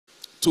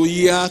to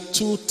year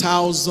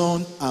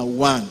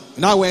 2001.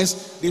 In other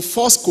words, the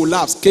first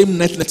collapse came in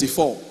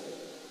 1994.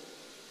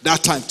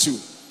 That time too.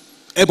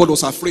 Everybody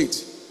was afraid.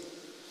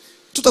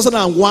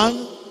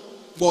 2001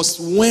 was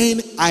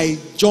when I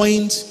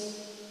joined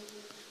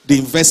the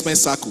investment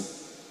circle.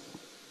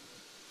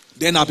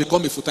 Then I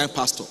become a full-time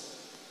pastor.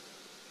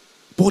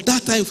 But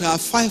that time, if I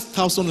have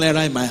 5,000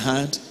 naira in my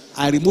hand,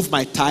 I remove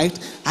my tithe,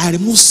 I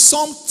remove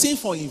something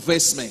for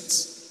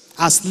investment.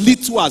 As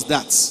little as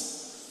that.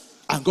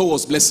 And God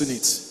was blessing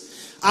it.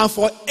 And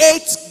for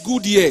 8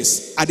 good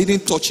years, I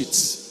didn't touch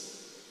it.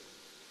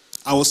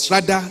 I was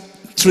rather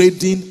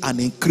trading and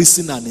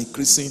increasing and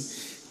increasing.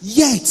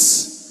 Yet,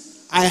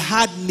 I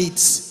had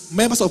needs.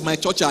 Members of my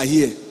church are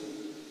here.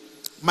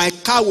 My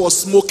car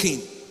was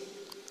smoking.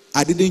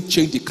 I didn't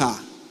change the car.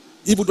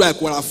 Even though I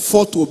could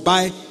afford to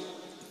buy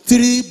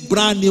 3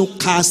 brand new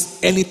cars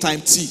anytime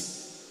T,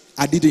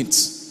 I didn't.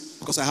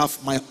 Because I have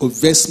my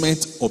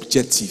investment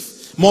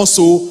objective. More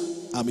so,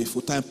 I'm a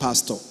full-time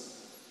pastor.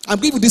 I'm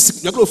giving you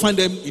this, you're going to find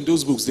them in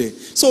those books there.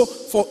 So,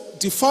 for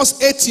the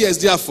first 8 years,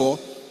 therefore,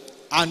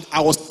 and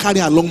I was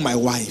carrying along my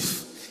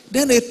wife.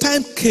 Then a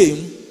time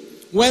came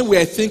when we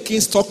were thinking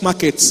stock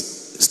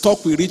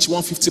will reach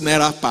 150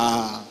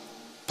 naira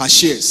per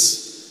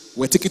shares.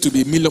 We're taking to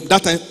be million.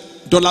 That time,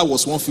 dollar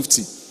was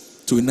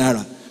 150 to a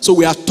naira. So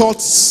we are taught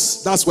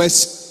that's where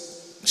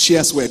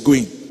shares were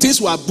going. Things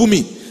were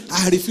booming.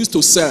 I refused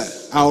to sell.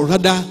 I was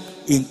rather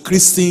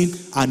increasing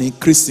and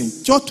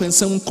increasing. Just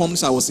 27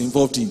 companies I was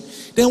involved in.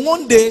 Then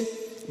one day,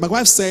 my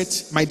wife said,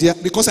 my dear,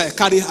 because I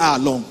carry her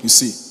along, you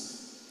see.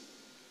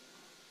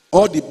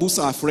 All the books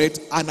I've read,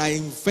 and I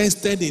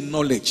invested in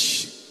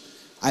knowledge.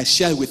 I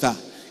shared with her.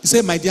 He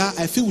said, my dear,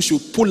 I feel we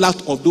should pull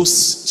out of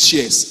those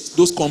shares,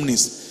 those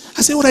companies.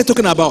 I said, what are you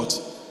talking about?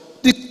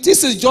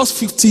 This is just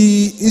 50,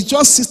 it's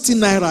just 60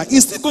 naira.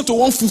 It's still going to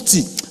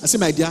 150. I said,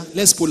 my dear,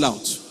 let's pull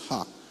out.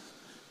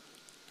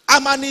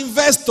 I'm an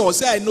investor. I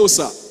said, I know,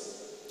 sir.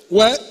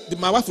 Well,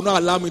 my wife will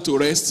not allow me to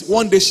rest.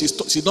 One day she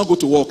did not go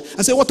to work.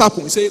 I said, what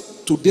happened? He said,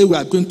 today we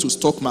are going to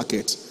stock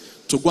market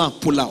to go and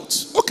pull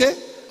out. Okay.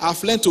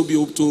 I've learned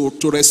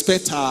to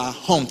respect her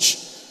hunch.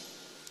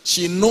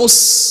 She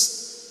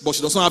knows, but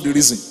she doesn't have the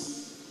reason.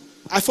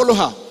 I follow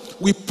her.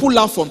 We pull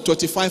out from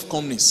 25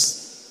 companies.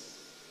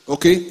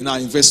 Okay, in our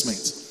investment.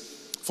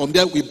 From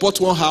there, we bought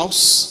one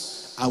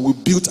house and we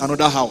built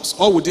another house.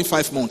 All within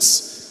 5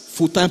 months.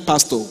 Full-time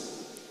pastor.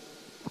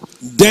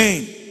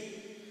 Then,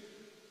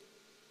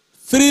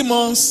 3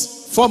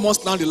 months, 4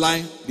 months down the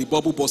line, the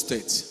bubble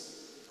busted.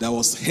 There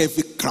was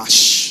heavy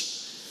crash.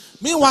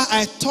 Meanwhile,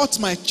 I taught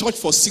my church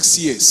for 6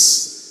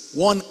 years.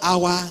 1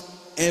 hour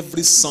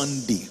every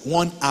Sunday.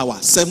 1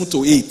 hour, 7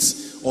 to 8,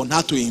 on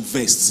how to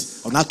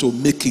invest, on how to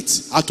make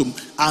it,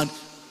 and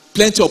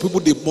plenty of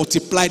people, they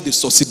multiplied, they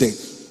succeeded,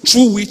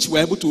 through which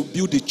we're able to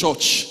build the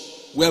church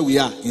where we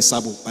are in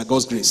Sabo, by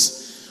God's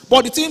grace.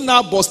 But the thing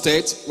now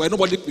busted, where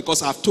nobody,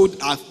 because I've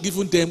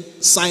given them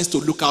signs to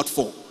look out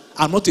for.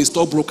 I'm not a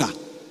stockbroker,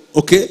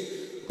 okay?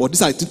 But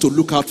these are the things to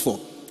look out for.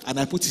 And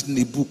I put it in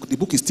the book. The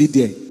book is still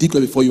there. Dig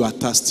well before you are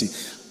thirsty.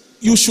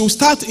 You should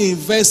start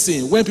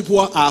investing when people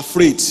are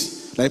afraid.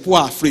 Like people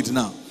are afraid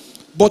now.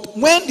 But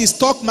when the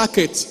stock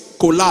market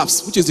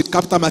collapsed, which is the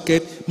capital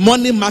market,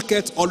 money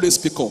market always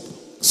pick up.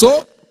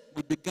 So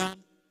we began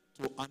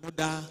to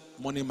another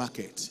money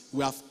market.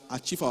 We have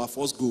achieved our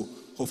first goal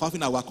of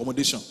having our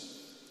accommodation.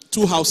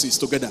 2 houses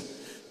together.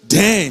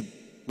 Then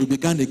we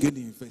began again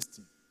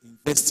investing.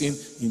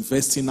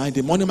 Now in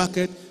the money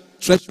market,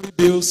 treasury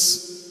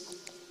bills,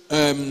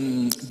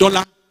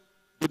 dollar,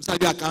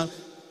 account.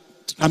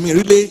 I mean,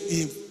 really,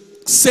 in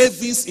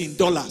savings in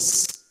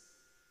dollars.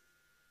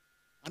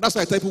 And that's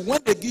why I tell people,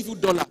 when they give you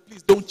dollar,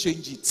 please don't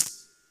change it.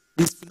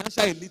 It's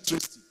financial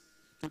illiteracy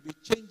to be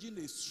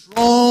changing a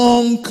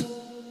strong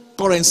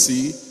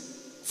currency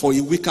for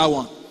a weaker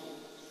one.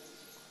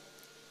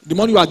 The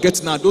money you are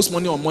getting now, those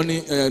money or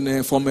money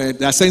from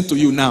they are sent to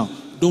you now,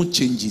 don't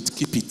change it.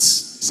 Keep it.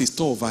 It's a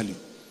store of value.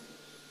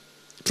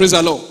 Praise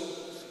the Lord.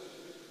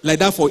 Like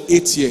that for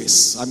 8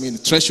 years. I mean,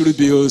 treasury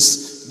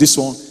bills, this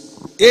one.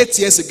 8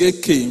 years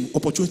again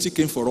opportunity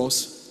came for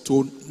us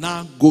to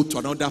now go to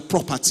another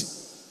property.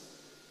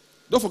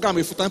 Don't forget, I'm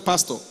a full-time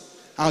pastor.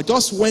 I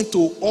just went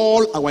to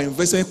all our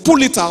investment,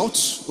 pull it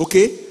out,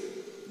 okay?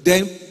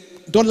 Then,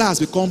 dollar has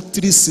become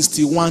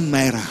 361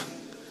 naira.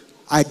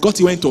 I got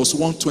it when it was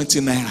 120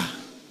 naira.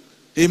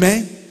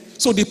 Amen?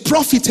 So the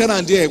profit here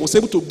and there was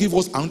able to give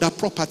us another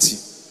property.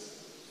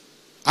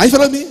 Are you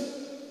following me?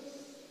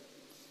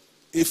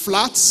 A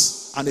flat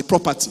and a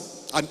property.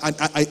 And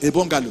a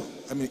bungalow.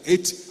 I mean,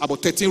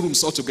 about 13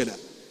 rooms altogether.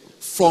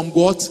 From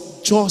what?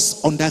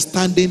 Just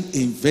understanding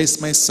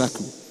investment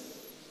circle.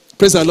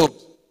 Praise the Lord.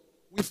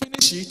 We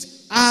finish it,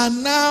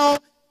 and now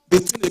the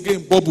thing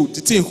again bubbled.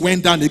 The thing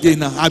went down again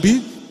now. Abi,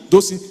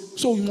 those things.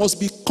 So we must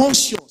be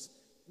conscious.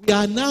 We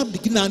are now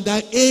beginning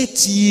under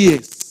 8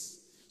 years.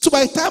 So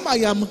by the time I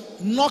am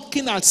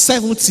knocking at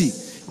 70,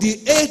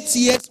 the 8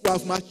 years will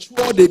have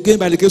matured again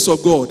by the grace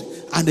of God.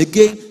 And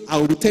again, I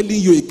will be telling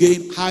you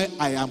again how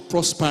I am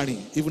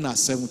prospering even at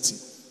 70.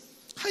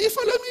 Are you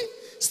following me?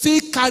 still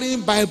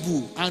carrying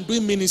Bible and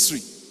doing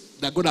ministry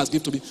that God has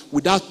given to me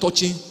without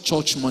touching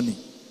church money.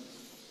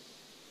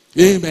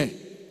 Amen.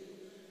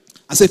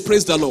 I say,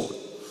 praise the Lord.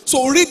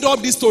 So read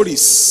up these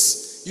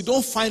stories. You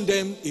don't find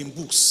them in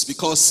books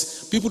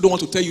because people don't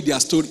want to tell you their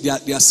story,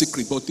 their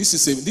secret. But this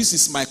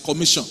is my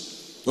commission,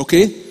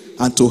 okay?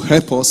 And to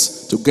help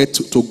us to get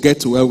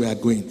to where we are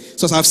going.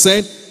 So as I've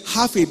said,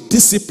 have a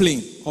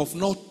discipline of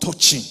not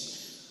touching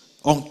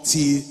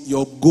until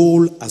your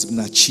goal has been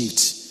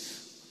achieved.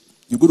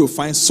 You're going to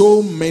find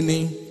so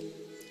many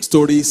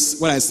stories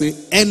where I say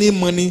any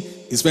money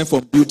is spent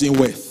for building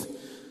wealth.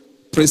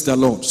 Praise the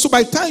Lord. So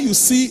by the time you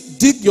see,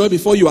 dig your way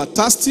before you are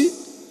thirsty.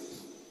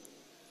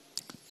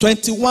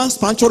 21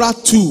 spiritual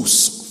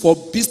tools for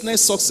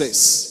business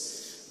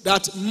success.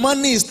 That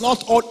money is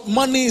not all,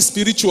 money is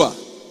spiritual.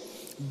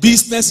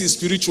 Business is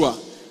spiritual.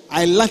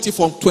 I learned it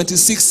from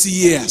 26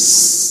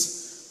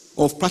 years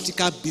of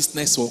practical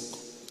business work.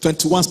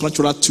 21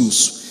 spiritual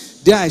tools.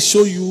 There I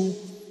show you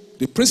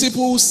the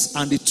principles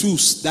and the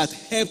tools that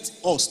helped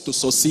us to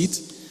succeed.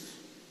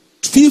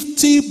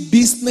 50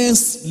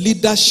 business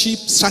leadership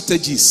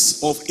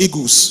strategies of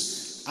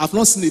eagles. I've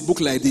not seen a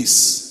book like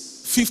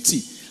this.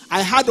 50.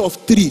 I heard of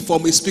 3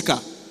 from a speaker.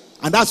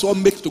 And that's what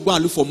makes me to go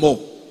and look for more.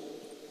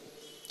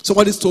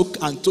 Somebody spoke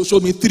and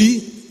showed me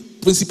 3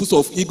 principles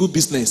of eagle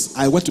business.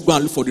 I went to go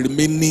and look for the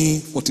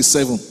remaining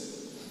 47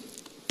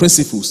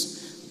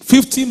 principles.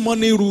 50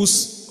 money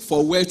rules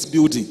for wealth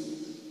building.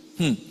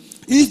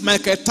 If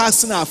Michael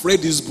Tyson have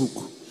read this book,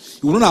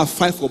 he would not have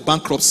filed for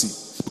bankruptcy.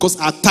 Because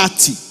at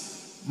 30,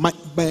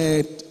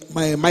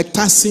 Mike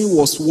Tyson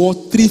was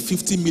worth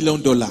 $350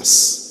 million.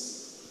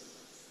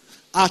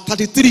 At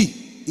 33,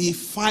 he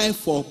filed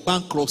for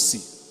bankruptcy.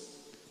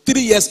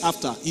 3 years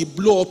after, he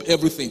blew up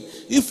everything.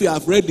 If you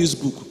have read this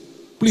book,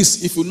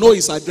 please, if you know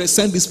his address,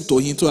 send this to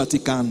him so that he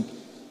can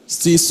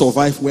still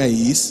survive where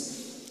he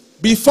is.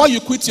 Before you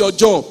quit your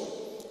job,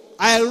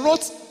 I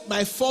wrote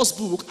my first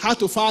book, How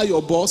to Fire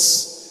Your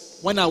Boss,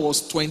 when I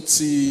was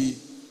 29,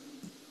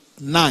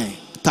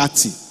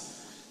 30.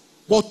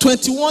 But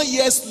 21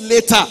 years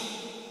later,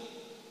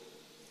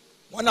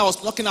 when I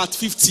was looking at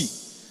 50,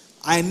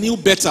 I knew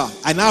better.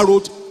 I now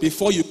wrote,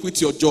 Before You Quit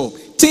Your Job.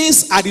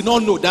 Things I did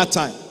not know that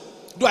time.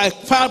 Though I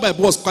fired my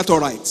boss quite all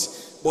right.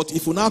 But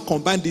if you now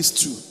combine these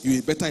two,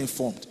 you'll be better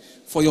informed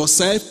for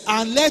yourself.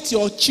 And let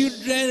your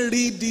children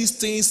read these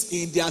things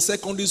in their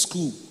secondary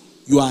school.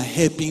 You are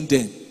helping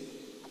them.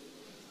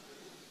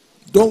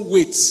 Don't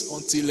wait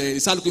until they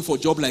start looking for a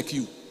job like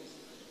you.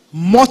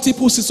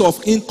 Multiple sources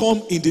of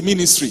income in the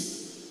ministry.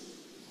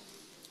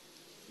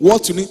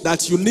 What you need,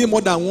 that you need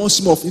more than one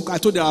stream of income. I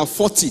told you there are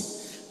 40.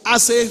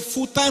 As a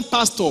full-time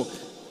pastor,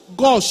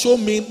 God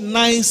showed me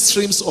 9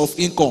 streams of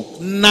income.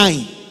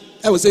 9.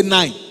 I would say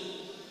 9.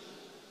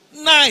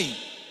 9.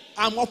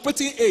 I'm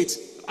operating 8.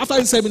 After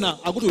this seminar,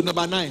 I'll go to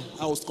number 9.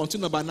 I will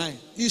continue number 9.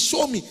 He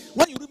showed me.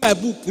 When you read my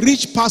book,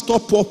 Rich Pastor,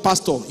 Poor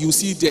Pastor, you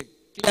see there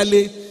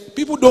clearly.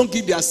 People don't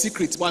give their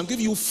secrets, but I'm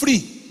giving you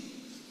free.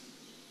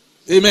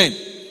 Amen.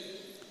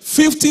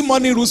 50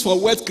 money rules for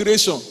wealth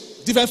creation,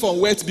 different from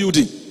wealth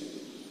building.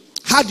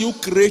 How do you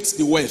create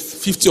the wealth?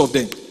 50 of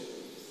them.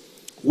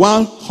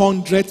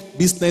 100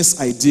 business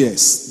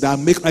ideas that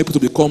make people to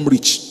become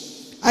rich.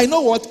 I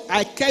know what?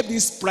 I kept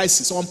these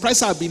prices. Some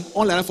prices have been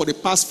online for the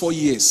past 4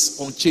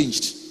 years,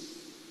 unchanged,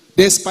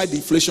 despite the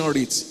inflation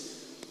rate.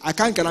 I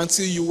can't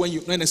guarantee you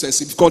when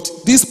necessary,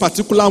 because this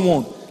particular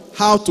one,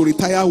 How to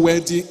Retire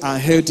Wealthy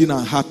and Healthy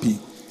and Happy,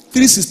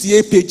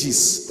 368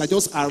 pages that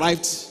just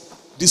arrived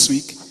this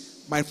week.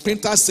 My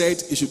printer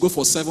said it should go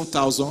for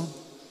 7,000.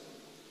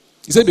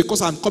 He said,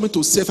 because I'm coming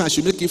to save, I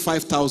should make it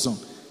 5,000.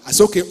 I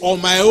said, okay,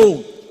 on my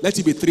own, let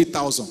it be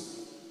 3,000.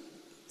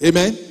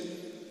 Amen.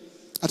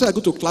 I thought I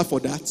go to clap for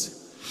that.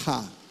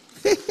 Ha.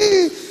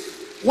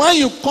 When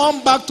you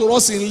come back to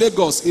us in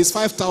Lagos, it's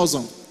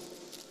 5,000.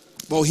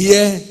 But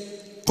here,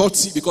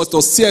 30, because it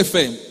was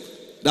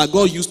CFM that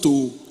God used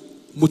to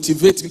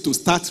motivate me to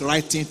start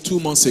writing 2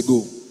 months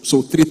ago.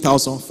 So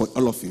 3,000 for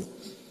all of you.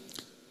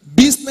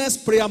 Business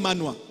prayer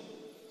manual.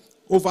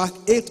 Over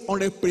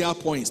 800 prayer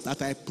points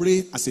that I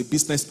pray as a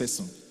business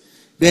person.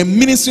 The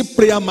ministry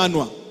prayer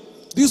manual.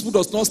 This book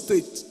does not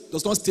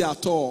stay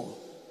at all.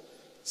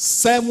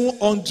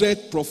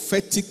 700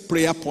 prophetic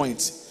prayer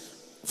points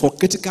for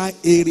critical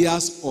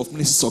areas of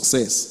ministry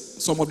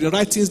success. Some of the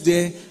writings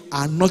there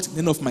are not in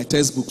any of my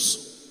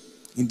textbooks.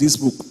 In this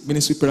book,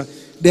 Ministry Prayer.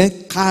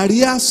 Then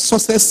career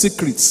success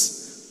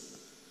secrets.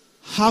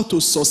 How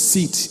to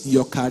succeed in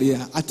your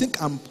career. I think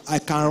I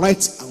can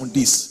write on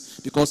this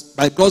because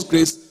by God's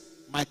grace,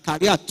 my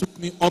career took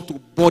me up to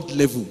board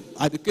level.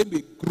 I became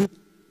a group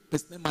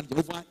personnel manager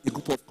over a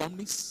group of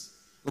companies.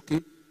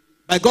 Okay.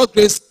 By God's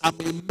grace, I'm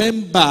a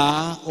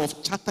member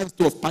of Charter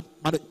Institute of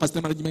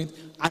Personnel Management,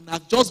 and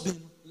I've just been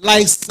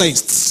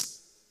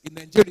licensed in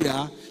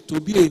Nigeria to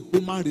be a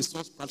human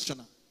resource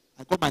practitioner.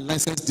 I got my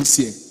license this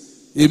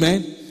year.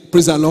 Amen.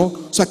 Praise the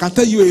Lord. So I can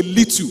tell you a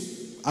little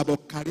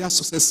about career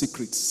success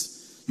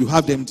secrets. You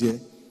have them there.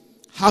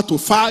 How to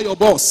fire your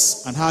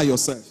boss and hire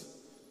yourself.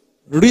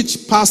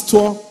 Rich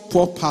pastor,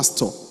 poor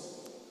pastor.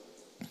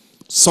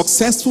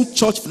 successful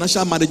church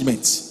financial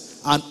management,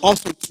 and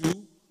also to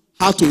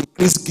how to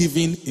increase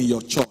giving in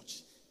your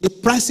church. The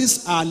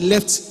prices are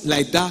left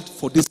like that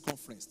for this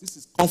conference. This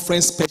is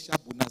conference special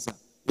bonanza.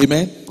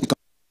 Amen. You can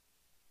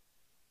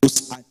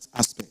those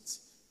aspects.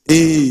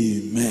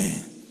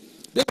 Amen.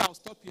 Maybe I'll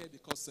stop here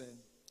because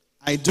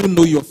I do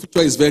know your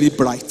future is very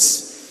bright.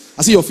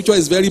 I see your future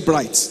is very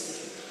bright.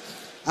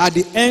 At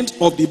the end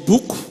of the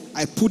book,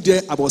 I put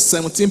there about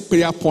 17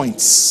 prayer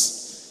points.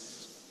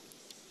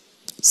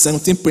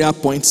 17 prayer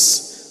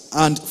points.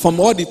 And from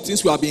all the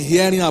things we have been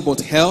hearing about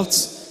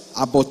health,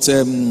 about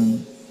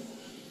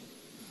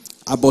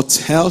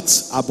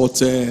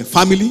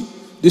family,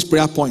 these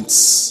prayer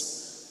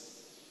points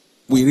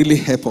will really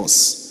help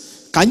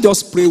us. Can you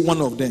just pray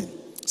one of them?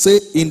 Say,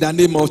 in the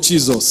name of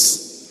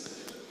Jesus,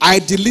 I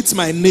delete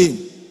my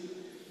name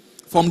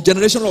from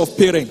generation of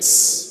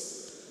parents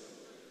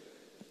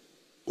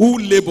who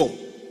labor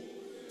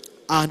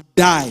and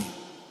die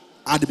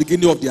at the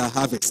beginning of their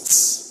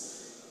harvests.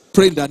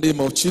 Pray in the name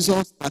of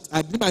Jesus that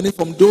I delete my name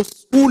from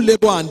those who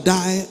labor and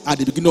die at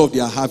the beginning of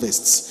their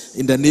harvests.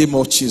 In the name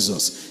of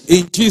Jesus.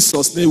 In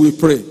Jesus' name we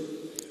pray.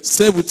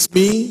 Say with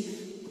me,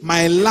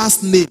 my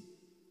last name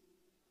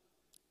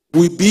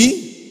will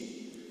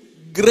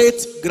be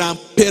great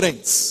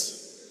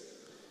grandparents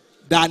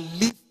that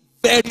live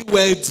very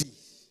wealthy,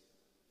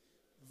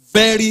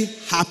 very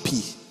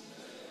happy,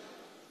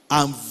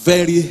 and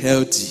very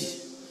healthy.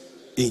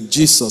 In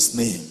Jesus'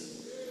 name.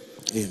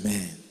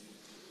 Amen.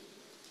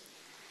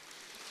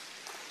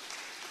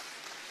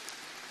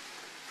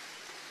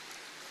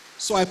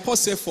 So I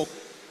pause here for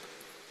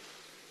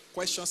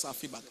questions and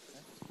feedback.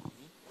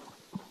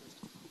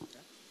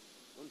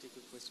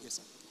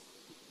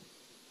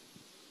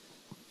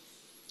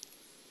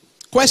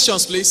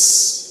 Questions,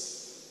 please.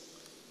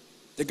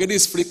 Again,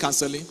 is free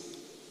counseling.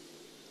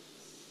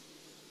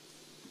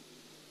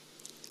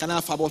 Can I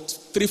have about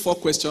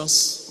 3-4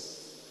 questions?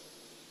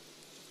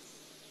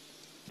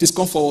 Please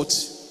come forward.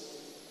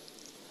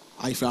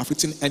 And if you have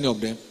written any of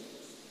them.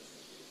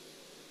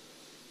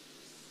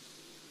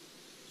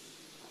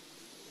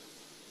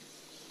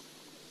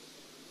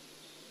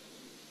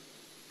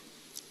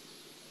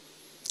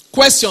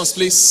 Questions,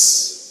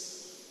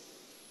 please.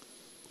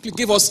 Please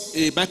give us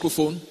a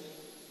microphone.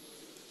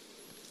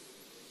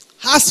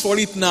 Ask for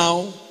it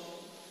now.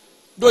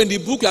 Though in the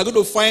book you are going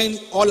to find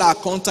all our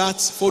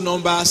contacts, phone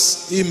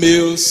numbers,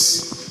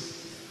 emails,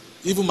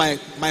 even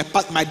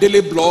my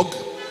daily blog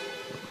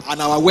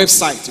and our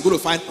website. You're going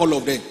to find all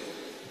of them.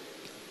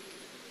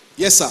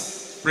 Yes, sir.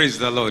 Praise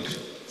the Lord.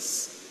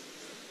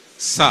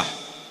 Sir,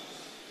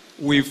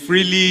 we've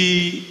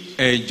really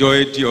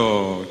enjoyed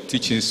your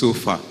teaching so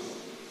far.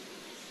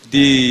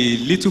 The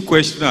little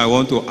question I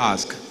want to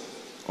ask,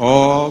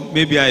 or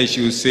maybe I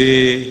should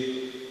say,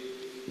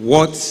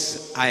 what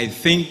I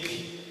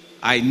think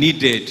I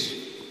needed,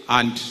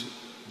 and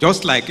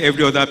just like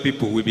every other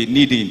people will be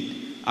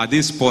needing at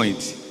this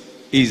point,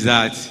 is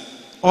that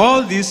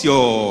all these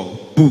your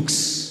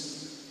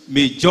books,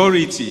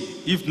 majority,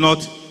 if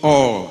not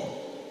all,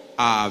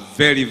 are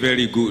very,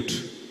 very good.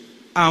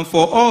 And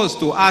for us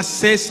to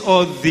access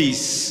all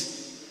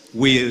this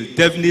will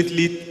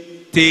definitely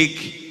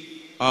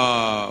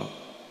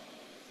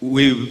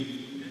will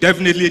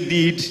definitely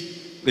need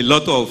a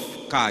lot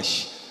of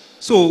cash.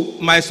 So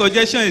my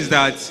suggestion is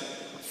that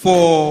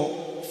for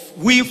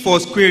we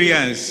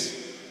Foursquareans,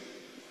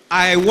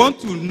 I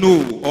want to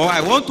know, or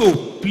I want to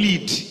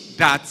plead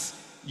that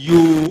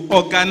you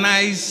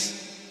organize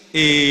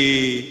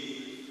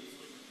a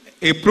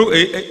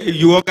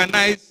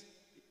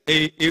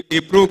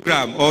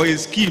program or a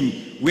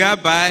scheme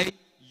whereby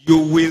you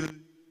will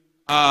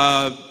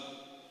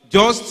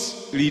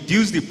just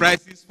reduce the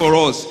prices for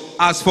us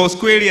as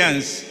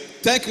Foursquareans.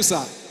 Thank you,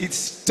 sir.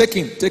 It's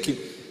taking.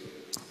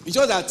 It's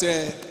just that,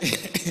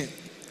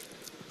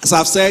 as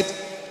I've said,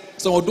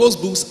 some of those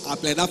books are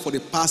planned out for the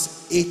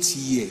past 8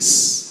 years,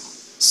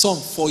 some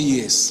 4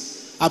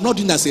 years. I'm not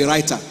doing as a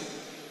writer.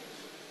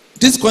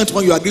 This point,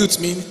 when you agree with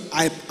me,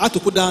 I had to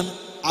put down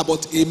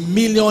about ₦1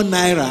 million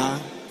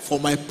for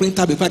my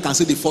printer before I can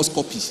see the first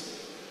copy.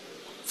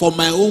 For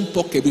my own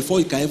pocket before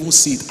you can even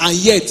see it. And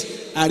yet,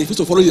 I refuse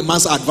to follow the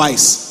man's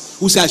advice,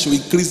 who said I should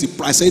increase the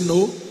price. I say,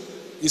 no,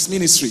 it's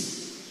ministry.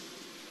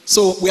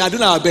 So we are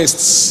doing our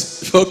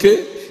best.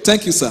 Okay?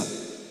 Thank you, sir.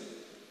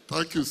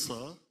 Thank you,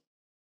 sir.